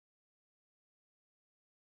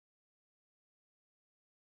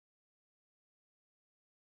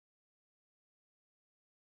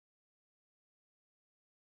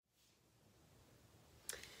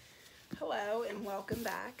Hello and welcome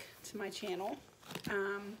back to my channel.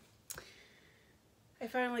 I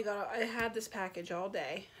finally I had this package all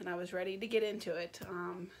day and I was ready to get into it.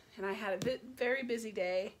 And I had a very busy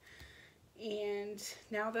day, and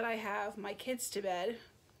now that I have my kids to bed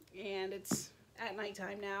and it's at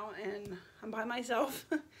nighttime now and I'm by myself,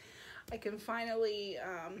 I can finally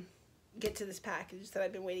get to this package that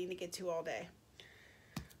I've been waiting to get to all day.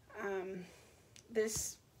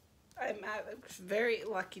 I'm very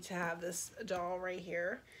lucky to have this doll right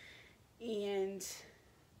here, and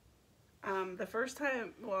the first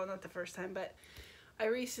time, well, not the first time, but I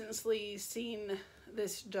recently seen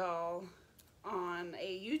this doll on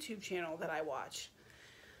a YouTube channel that I watch.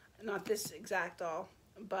 Not this exact doll,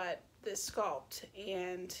 but this sculpt,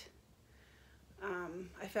 and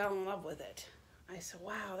I fell in love with it. I said,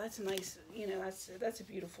 wow, that's a nice, you know, that's a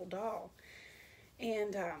beautiful doll.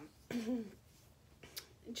 And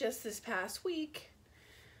just this past week,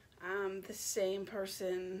 the same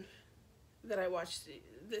person I watch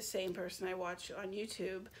on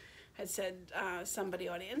YouTube had said somebody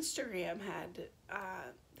on Instagram had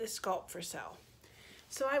this sculpt for sale.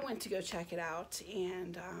 So I went to go check it out,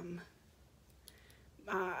 and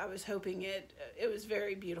I was hoping it was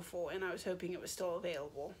very beautiful, and I was hoping it was still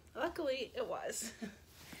available. Luckily, it was.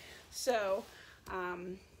 So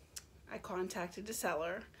I contacted the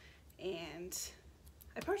seller, and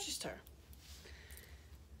I purchased her.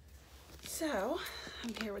 So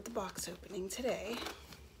I'm here with the box opening today,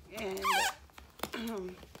 and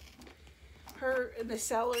the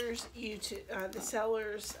seller's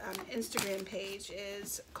Instagram page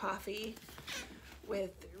is Coffee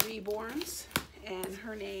with Reborns, and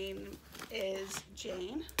her name is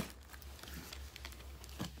Jane.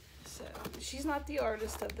 So she's not the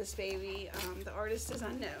artist of this baby. The artist is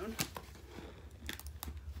unknown.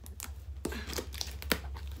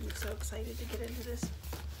 I'm so excited to get into this.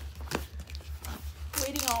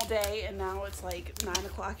 Waiting all day, and now it's like 9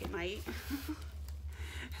 o'clock at night.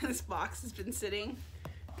 This box has been sitting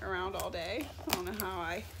around all day. I don't know how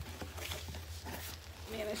I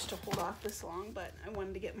managed to hold off this long, but I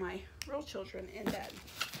wanted to get my real children in bed.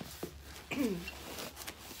 Here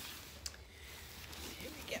we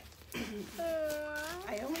go.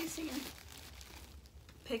 I only seen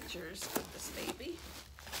pictures of this baby.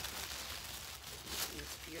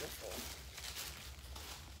 It's beautiful.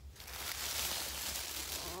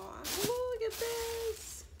 Oh, look at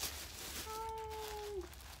this. Oh,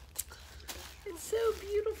 it's so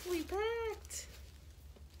beautifully packed.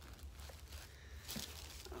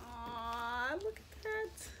 Oh, look at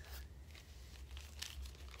that.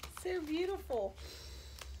 So beautiful.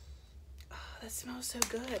 Oh, that smells so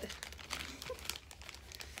good.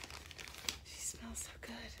 She smells so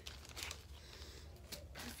good.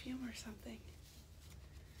 Perfume or something.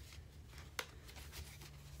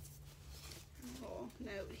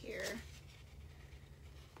 Note here.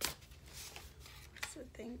 So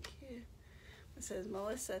thank you. It says,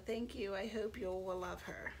 Melissa, thank you. I hope you will love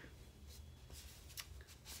her.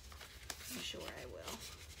 I'm sure I will.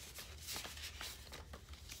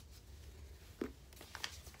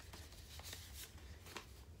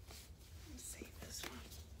 Let's save this one.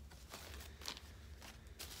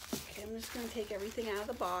 Okay, I'm just going to take everything out of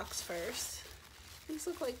the box first. These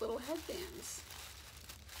look like little headbands.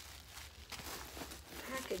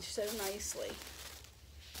 Packaged so nicely.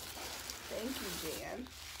 Thank you, Jan.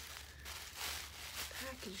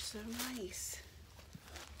 Packaged so nice.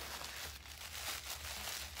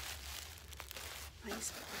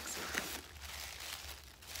 Nice box.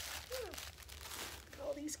 Look at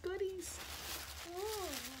all these goodies. Oh,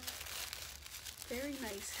 very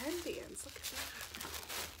nice headbands. Look at that.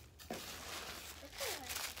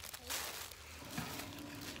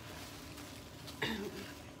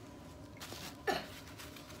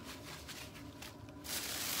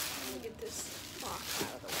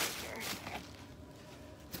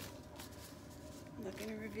 I'm not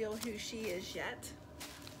going to reveal who she is yet.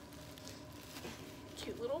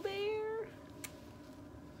 Cute little bear.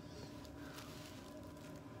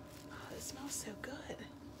 Oh, this smells so good.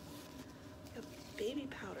 A baby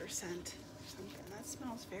powder scent or something. That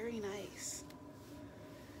smells very nice.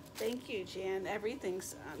 Thank you, Jan.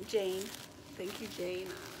 Everything's, Jane. Thank you, Jane.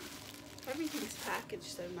 Everything's packaged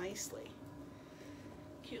so nicely.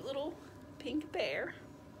 Cute little pink bear.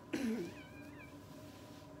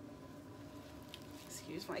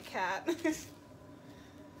 Excuse my cat.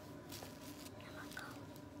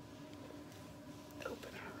 Open her on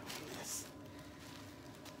this.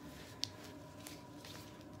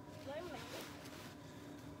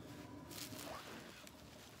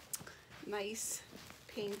 Nice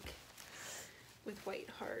pink with white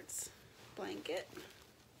hearts blanket.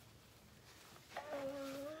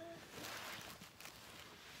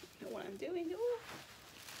 what I'm doing. Ooh.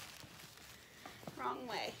 Wrong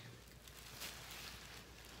way.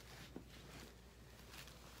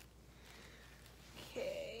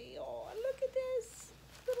 Okay, oh, look at this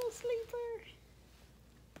little sleeper.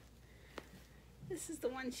 This is the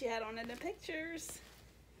one she had on in the pictures.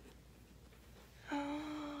 Oh,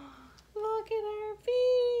 look at her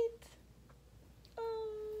feet.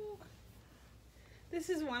 Oh. This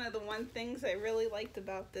is one of the things I really liked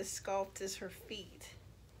about this sculpt is her feet.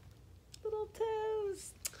 Little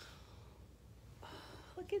toes. Oh,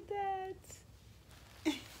 look at that.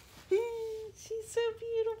 She's so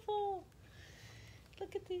beautiful.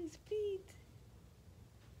 Look at these feet.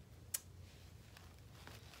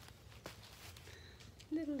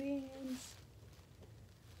 Little hands.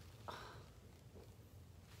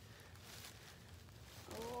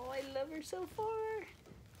 Oh, I love her so far.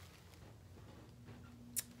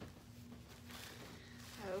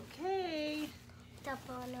 Okay. Stop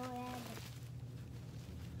on the red.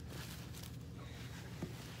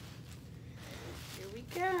 Here we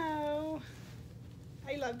go.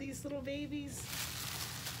 I love these little babies.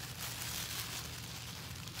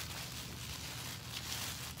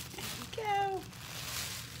 There we go.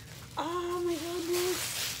 Oh my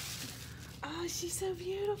goodness. Oh, she's so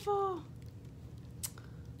beautiful.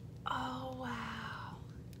 Oh, wow.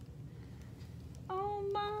 Oh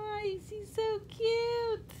my, she's so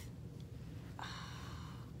cute.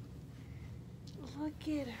 Look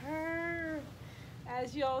at her.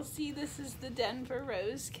 As you all see, this is the Denver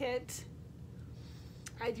Rose kit.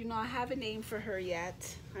 I do not have a name for her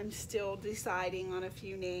yet. I'm still deciding on a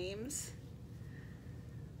few names.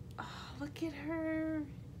 Oh, look at her.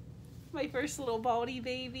 My first little baldy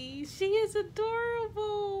baby. She is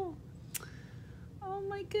adorable. Oh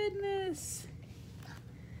my goodness.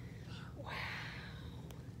 Wow.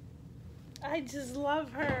 I just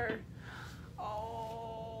love her.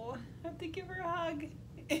 Oh, I have to give her a hug.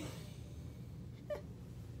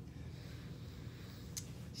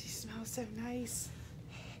 She smells so nice.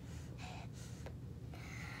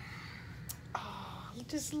 Oh,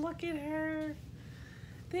 just look at her.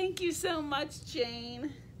 Thank you so much,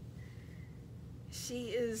 Jane. She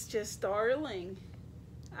is just darling.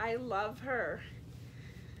 I love her.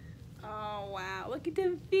 Oh, wow. Look at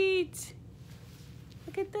them feet.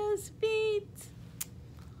 Look at those feet.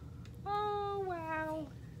 Oh, wow.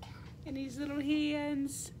 And these little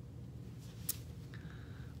hands.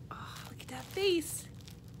 Oh, look at that face.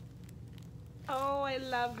 Oh, I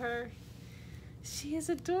love her. She is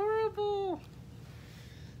adorable.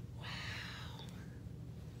 Wow.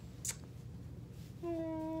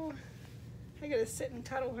 Oh, I gotta sit and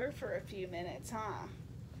cuddle her for a few minutes, huh?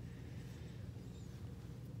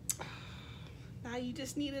 Now you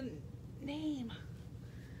just need a name.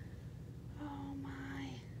 Oh my.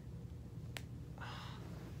 Oh,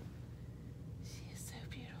 she is so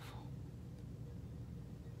beautiful.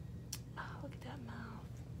 Oh, look at that mouth.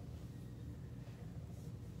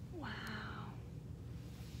 Wow.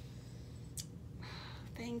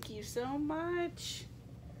 Thank you so much.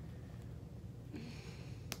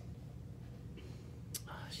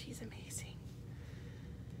 Oh, she's amazing.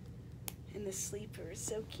 And the sleeper is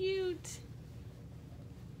so cute.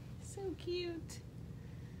 So cute.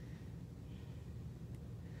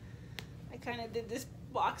 I kind of did this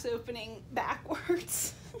box opening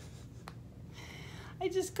backwards. I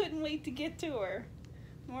just couldn't wait to get to her.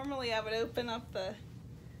 Normally I would open up the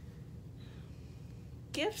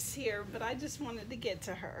gifts here, but I just wanted to get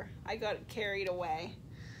to her. I got carried away.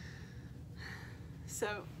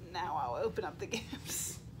 So now I'll open up the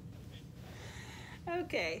gifts.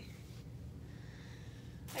 Okay.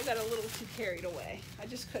 I got a little too carried away. I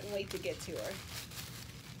just couldn't wait to get to her.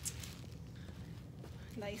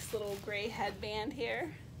 Nice little gray headband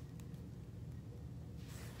here.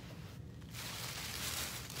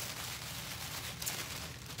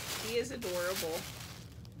 She is adorable.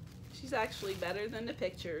 She's actually better than the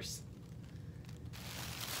pictures.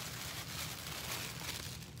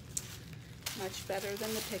 Much better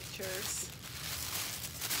than the pictures.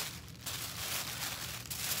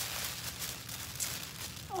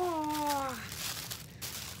 Oh,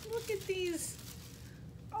 look at these.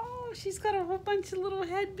 Oh, she's got a whole bunch of little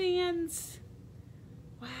headbands.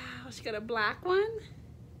 Wow, she got a black one,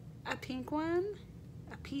 a pink one,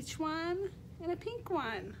 a peach one, and a pink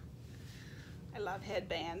one. I love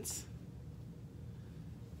headbands.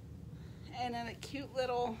 And then a cute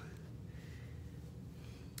little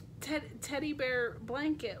teddy bear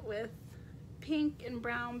blanket with pink and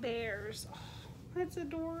brown bears. Oh, that's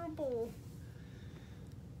adorable.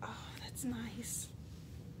 Oh, that's nice.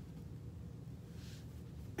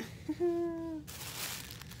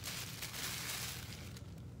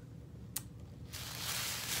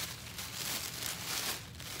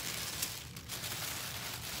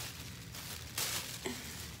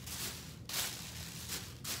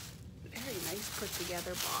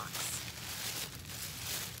 other box.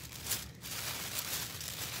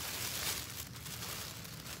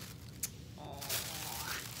 Aww.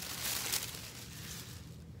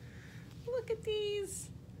 Look at these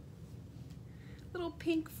little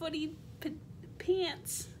pink footy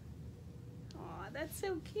pants. Aw, that's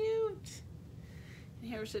so cute. And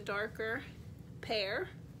here's a darker pair.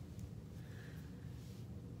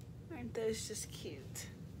 Aren't those just cute?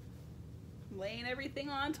 I'm laying everything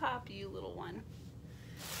on top of you, little one.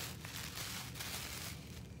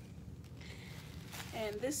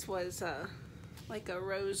 And this was like a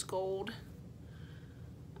rose gold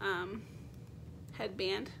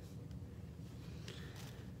headband.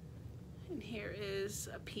 And here is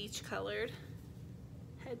a peach colored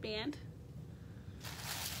headband.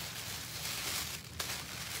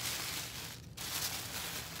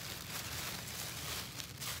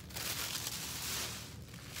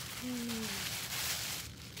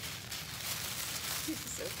 This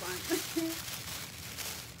is so fun.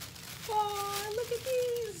 Oh, look at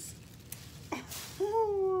these.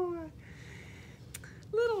 Oh,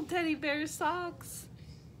 little teddy bear socks.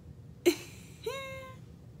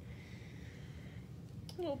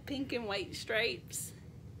 Little pink and white stripes.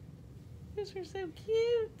 Those are so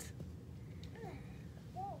cute.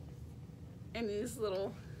 And these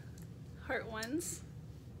little heart ones.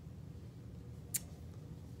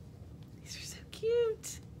 These are so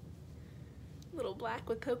cute. Little black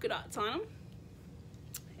with polka dots on them.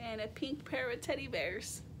 And a pink pair of teddy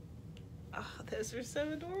bears. Oh, those are so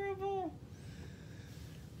adorable.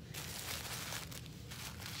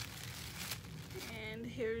 And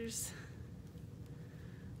here's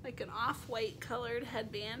like an off-white colored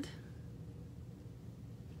headband.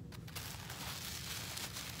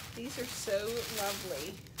 These are so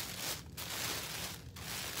lovely.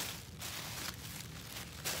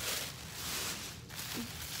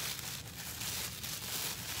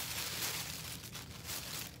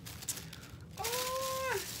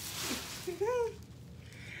 Oh!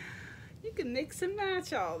 You can mix and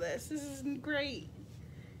match all this. This is great.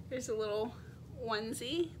 Here's a little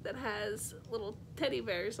onesie that has little teddy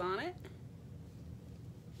bears on it.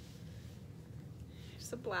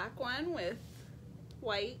 Here's a black one with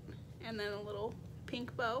white and then a little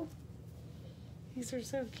pink bow. These are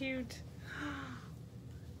so cute.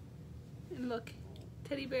 And look,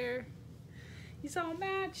 teddy bear. These all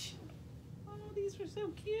match. Oh, these are so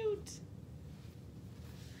cute.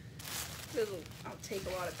 I'll take a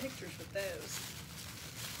lot of pictures with those.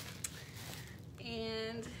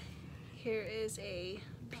 And here is a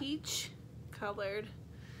peach colored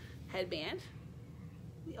headband.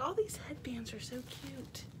 All these headbands are so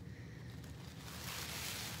cute.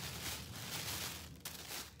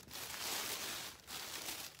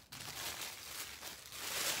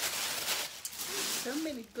 So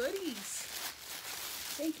many goodies.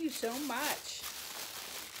 Thank you so much.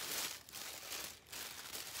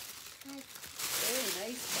 Very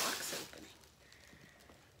nice box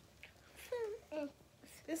opening.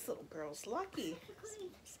 This little girl's lucky,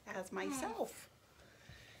 as myself.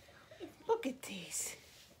 Look at these.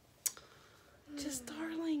 Just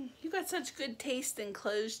darling. You got such good taste in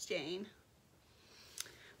clothes, Jane.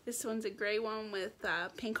 This one's a gray one with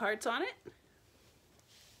pink hearts on it.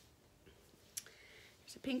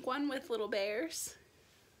 There's a pink one with little bears.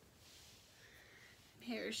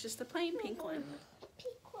 Here's just a plain pink one.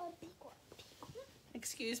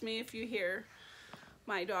 Excuse me if you hear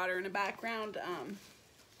my daughter in the background.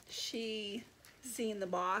 She seen the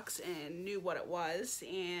box and knew what it was,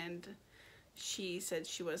 and she said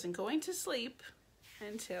she wasn't going to sleep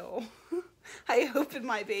until I opened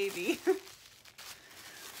my baby.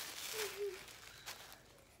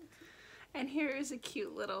 And here is a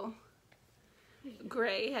cute little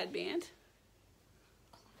gray headband.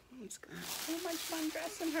 It's gonna have so much fun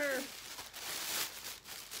dressing her.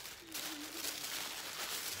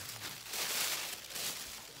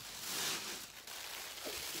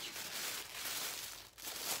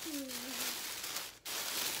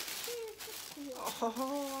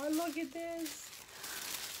 Oh, look at this.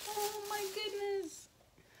 Oh my goodness.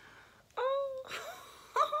 Oh,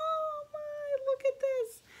 oh my, look at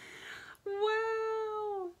this.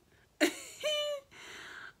 Wow.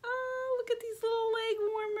 Oh, look at these little leg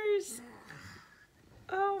warmers.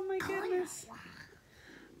 Oh my goodness.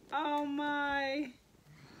 Oh my.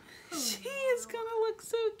 She is gonna look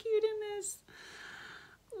so cute in this.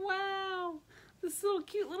 Wow. This little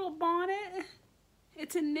cute little bonnet.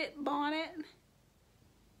 It's a knit bonnet.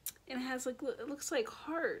 And it has like, it looks like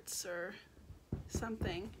hearts or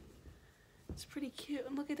something. It's pretty cute.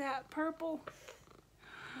 And look at that purple.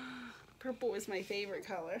 Purple is my favorite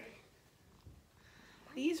color.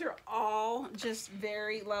 These are all just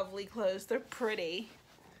very lovely clothes. They're pretty.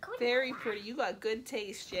 Very pretty. You got good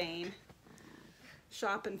taste, Jane,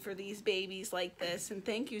 shopping for these babies like this. And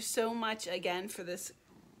thank you so much again for this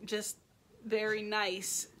just very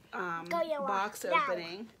nice box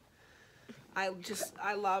opening.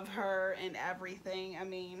 I love her and everything. I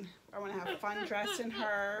mean, I want to have fun dressing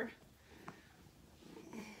her.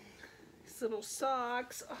 These little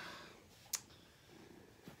socks. Oh.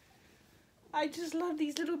 I just love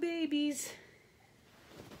these little babies.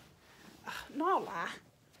 Oh, Nala.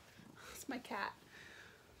 That's my cat.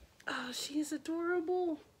 Oh, she is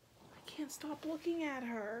adorable. I can't stop looking at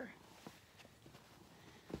her.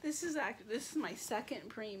 This is my second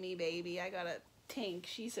preemie baby. I got a Tink.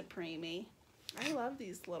 She's a preemie. I love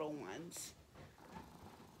these little ones.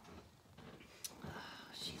 Oh,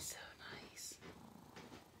 she's so nice.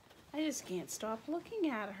 I just can't stop looking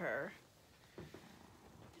at her.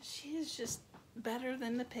 She is just better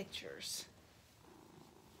than the pictures.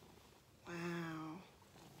 Wow.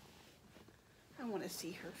 I want to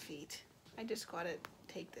see her feet. I just got to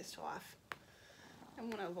take this off. I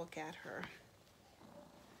want to look at her.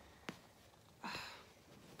 Oh,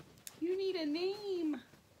 you need a name.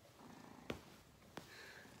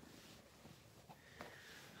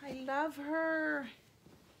 I love her.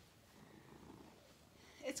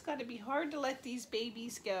 It's got to be hard to let these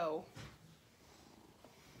babies go.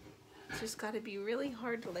 It's just got to be really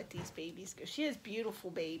hard to let these babies go. She has beautiful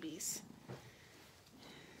babies.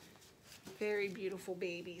 Very beautiful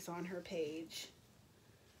babies on her page.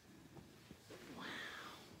 Wow.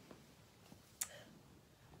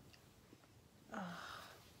 Oh.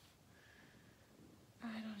 I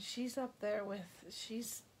don't know. She's up there with,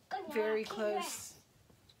 she's very close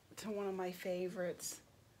to one of my favorites.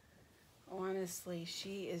 Honestly,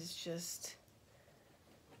 she is just,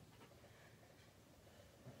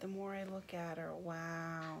 the more I look at her,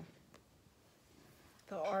 wow.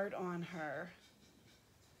 The art on her.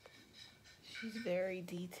 She's very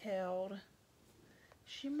detailed.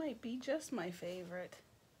 She might be just my favorite.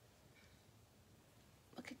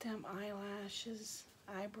 Look at them eyelashes,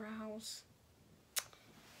 eyebrows.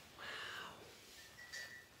 Wow.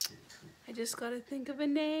 I just gotta think of a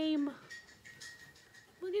name.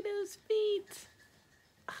 Look at those feet.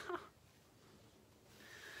 I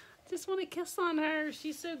just want to kiss on her.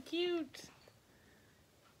 She's so cute.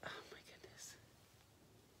 Oh my goodness.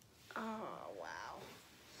 Oh, wow.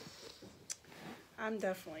 I'm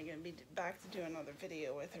definitely going to be back to do another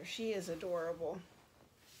video with her. She is adorable.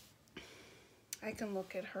 I can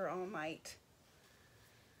look at her all night.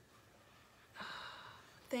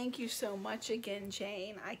 Thank you so much again,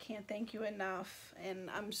 Jane. I can't thank you enough. And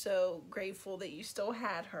I'm so grateful that you still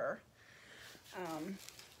had her.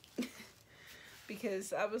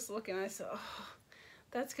 Because I was looking, I said, oh,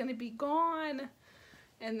 that's going to be gone.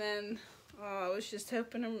 And then I was just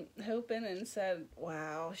hoping and said,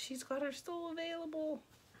 wow, she's got her still available.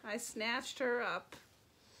 I snatched her up.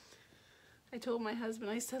 I told my husband,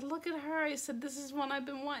 I said, look at her. I said, this is one I've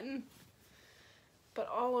been wanting. But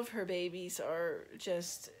all of her babies are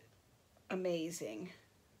just amazing.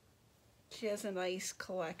 She has a nice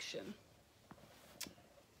collection.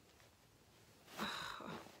 Oh,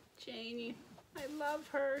 Janie, I love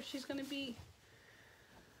her. She's going to be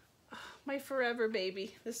my forever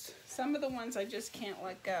baby. Some of the ones I just can't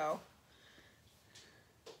let go.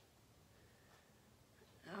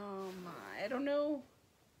 Oh my, I don't know.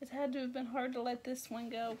 It had to have been hard to let this one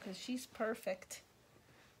go because she's perfect.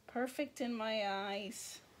 Perfect in my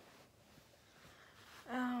eyes.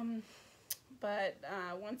 But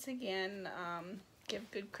once again, give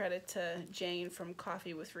good credit to Jane from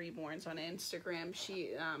Coffee with Reborns on Instagram. She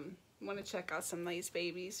want to check out some nice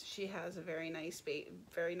babies. She has a very nice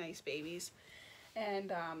babies.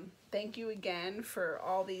 And thank you again for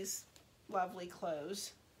all these lovely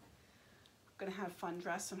clothes. I'm gonna have fun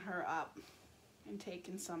dressing her up and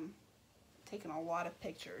taking a lot of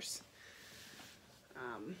pictures.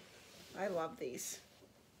 I love these.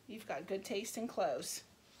 You've got good taste in clothes.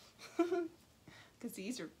 Because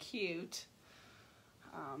these are cute.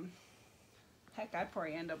 Heck, I'd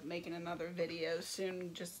probably end up making another video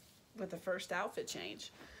soon just with the first outfit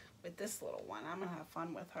change with this little one. I'm going to have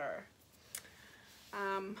fun with her.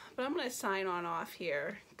 But I'm going to sign on off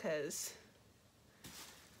here because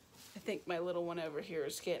I think my little one over here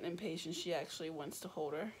is getting impatient. She actually wants to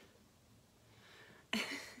hold her.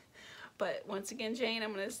 But once again, Jane,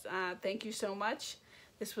 I'm going to thank you so much.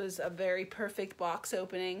 This was a very perfect box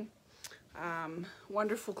opening.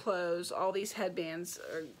 Wonderful clothes. All these headbands,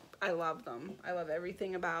 I love them. I love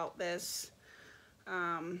everything about this.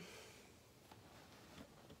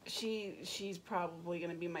 she's probably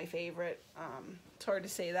going to be my favorite. It's hard to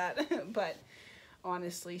say that, but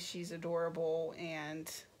honestly, she's adorable,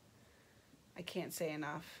 and I can't say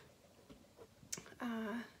enough.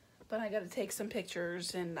 But I got to take some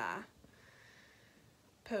pictures and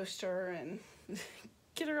post her and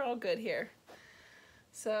get her all good here.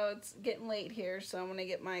 So it's getting late here, so I'm going to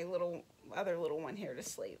get my other little one here to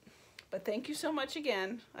sleep. But thank you so much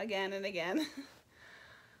again and again.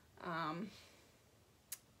 And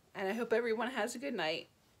I hope everyone has a good night.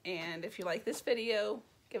 And if you like this video,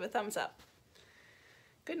 give a thumbs up.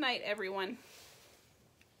 Good night, everyone.